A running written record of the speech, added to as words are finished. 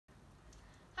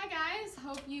guys,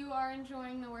 hope you are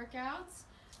enjoying the workouts.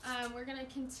 We're going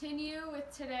to continue with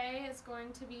today. It's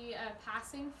going to be a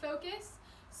passing focus.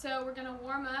 So we're going to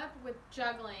warm up with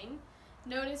juggling.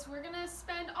 Notice we're going to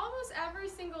spend almost every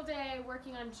single day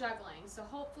working on juggling. So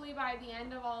hopefully by the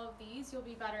end of all of these, you'll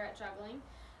be better at juggling.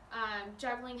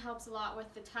 Juggling helps a lot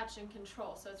with the touch and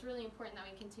control. So it's really important that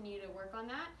we continue to work on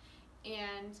that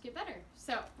and get better.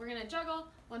 So we're going to juggle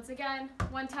once again,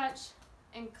 one touch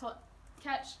and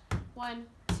catch, 1,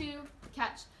 2,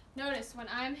 catch. Notice when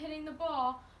I'm hitting the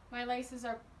ball, my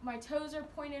toes are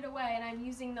pointed away and I'm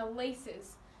using the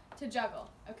laces to juggle,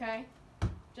 okay?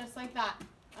 Just like that.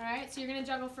 All right, so you're gonna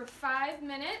juggle for 5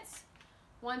 minutes.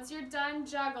 Once you're done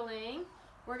juggling,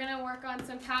 we're gonna work on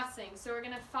some passing. So we're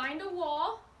gonna find a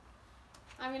wall.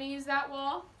 I'm gonna use that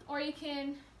wall, or you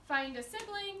can find a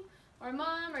sibling or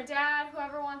mom or dad,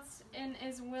 whoever wants and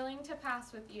is willing to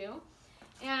pass with you.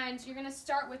 And you're gonna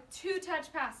start with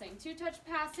 2-touch passing. 2-touch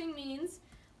passing means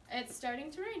it's starting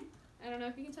to rain. I don't know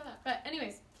if you can tell that, but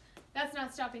anyways, that's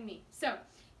not stopping me. So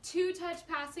 2-touch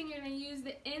passing, you're gonna use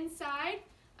the inside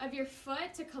of your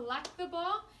foot to collect the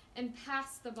ball and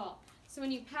pass the ball. So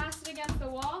when you pass it against the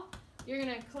wall, you're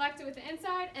gonna collect it with the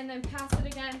inside and then pass it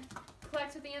again,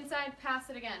 collect with the inside,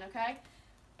 pass it again, okay?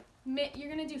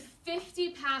 You're gonna do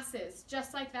 50 passes,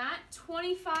 just like that,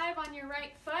 25 on your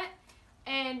right foot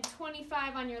and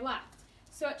 25 on your left.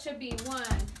 So it should be 1,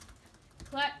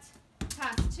 collect,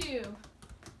 pass, 2,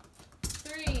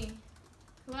 3,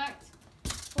 collect,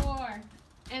 4,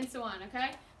 and so on,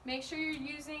 okay? Make sure you're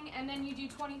using, and then you do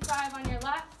 25 on your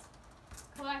left,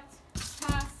 collect,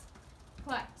 pass,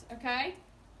 collect, okay?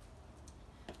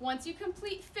 Once you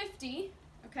complete 50,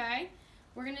 okay,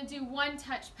 we're gonna do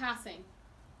 1-touch passing.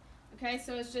 Okay,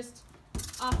 so it's just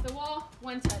off the wall,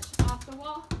 1 touch, off the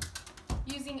wall,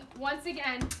 using, once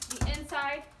again, the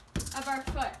inside of our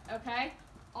foot, okay?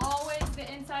 Always the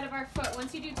inside of our foot.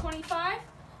 Once you do 25,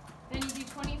 then you do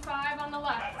 25 on the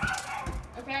left.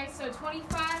 Okay, so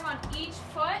 25 on each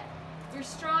foot, your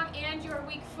strong and your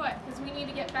weak foot, because we need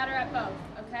to get better at both,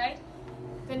 okay?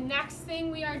 The next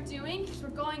thing we are doing is we're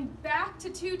going back to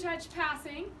 2-touch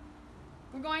passing.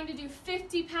 We're going to do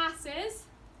 50 passes,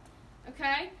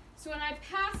 okay? So when I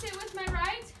pass it with my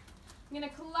right, I'm going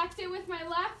to collect it with my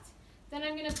left, then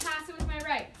I'm going to pass it with my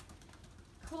right.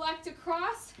 Collect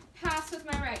across, pass with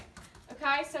my right.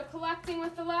 Okay, so collecting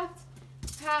with the left,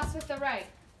 pass with the right.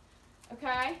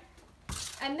 Okay?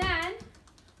 And then,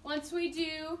 once we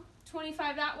do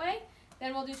 25 that way,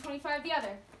 then we'll do 25 the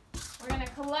other. We're going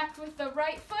to collect with the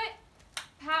right foot,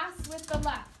 pass with the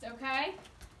left. Okay?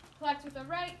 Collect with the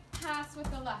right, pass with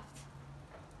the left.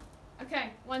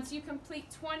 Okay, once you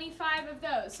complete 25 of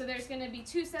those, so there's going to be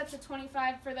 2 sets of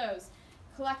 25 for those.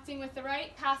 Collecting with the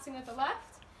right, passing with the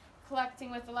left,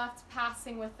 collecting with the left,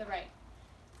 passing with the right.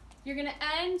 You're going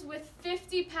to end with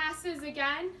 50 passes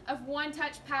again of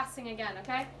 1-touch passing again,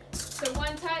 okay? So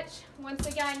 1 touch, once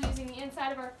again, using the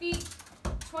inside of our feet,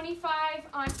 25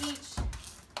 on each,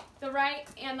 the right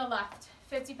and the left,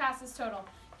 50 passes total.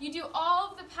 You do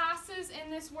all of the passes in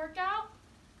this workout,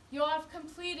 you'll have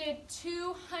completed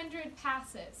 200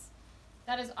 passes.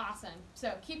 That is awesome.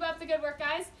 So keep up the good work,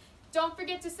 guys. Don't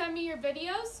forget to send me your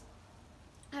videos.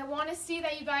 I want to see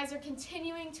that you guys are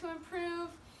continuing to improve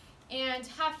and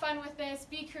have fun with this.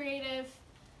 Be creative.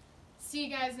 See you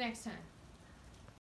guys next time.